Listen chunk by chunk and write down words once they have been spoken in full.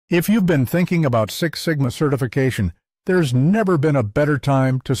If you've been thinking about Six Sigma certification, there's never been a better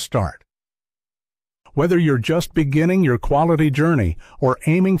time to start. Whether you're just beginning your quality journey or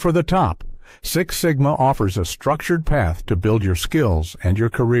aiming for the top, Six Sigma offers a structured path to build your skills and your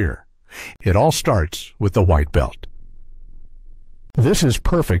career. It all starts with the white belt. This is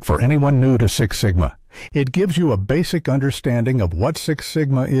perfect for anyone new to Six Sigma. It gives you a basic understanding of what Six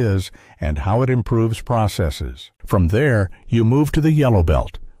Sigma is and how it improves processes. From there, you move to the yellow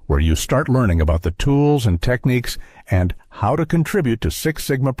belt, where you start learning about the tools and techniques and how to contribute to Six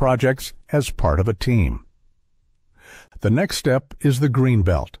Sigma projects as part of a team. The next step is the green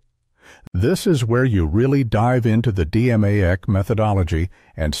belt. This is where you really dive into the DMAEC methodology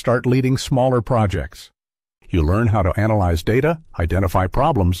and start leading smaller projects. You learn how to analyze data, identify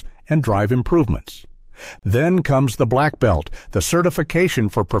problems, and drive improvements. Then comes the black belt, the certification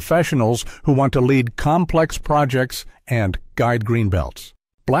for professionals who want to lead complex projects and guide green belts.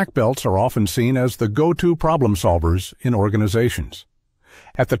 Black belts are often seen as the go-to problem solvers in organizations.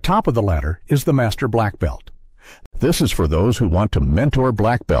 At the top of the ladder is the master black belt. This is for those who want to mentor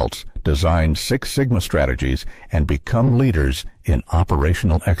black belts, design Six Sigma strategies, and become leaders in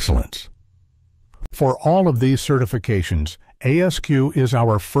operational excellence. For all of these certifications, ASQ is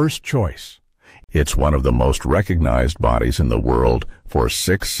our first choice. It's one of the most recognized bodies in the world for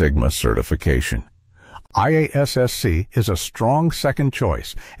Six Sigma certification. IASSC is a strong second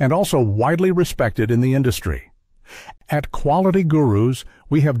choice and also widely respected in the industry. At Quality Gurus,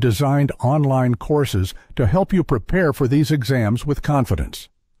 we have designed online courses to help you prepare for these exams with confidence.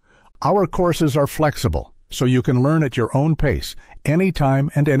 Our courses are flexible, so you can learn at your own pace, anytime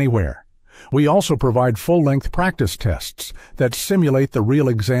and anywhere. We also provide full-length practice tests that simulate the real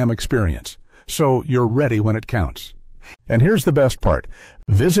exam experience, so you're ready when it counts. And here's the best part.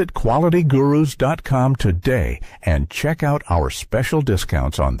 Visit QualityGurus.com today and check out our special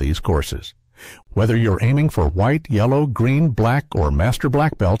discounts on these courses. Whether you're aiming for white, yellow, green, black, or master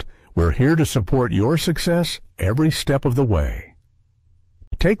black belt, we're here to support your success every step of the way.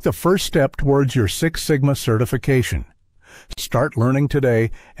 Take the first step towards your Six Sigma certification. Start learning today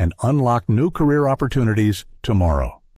and unlock new career opportunities tomorrow.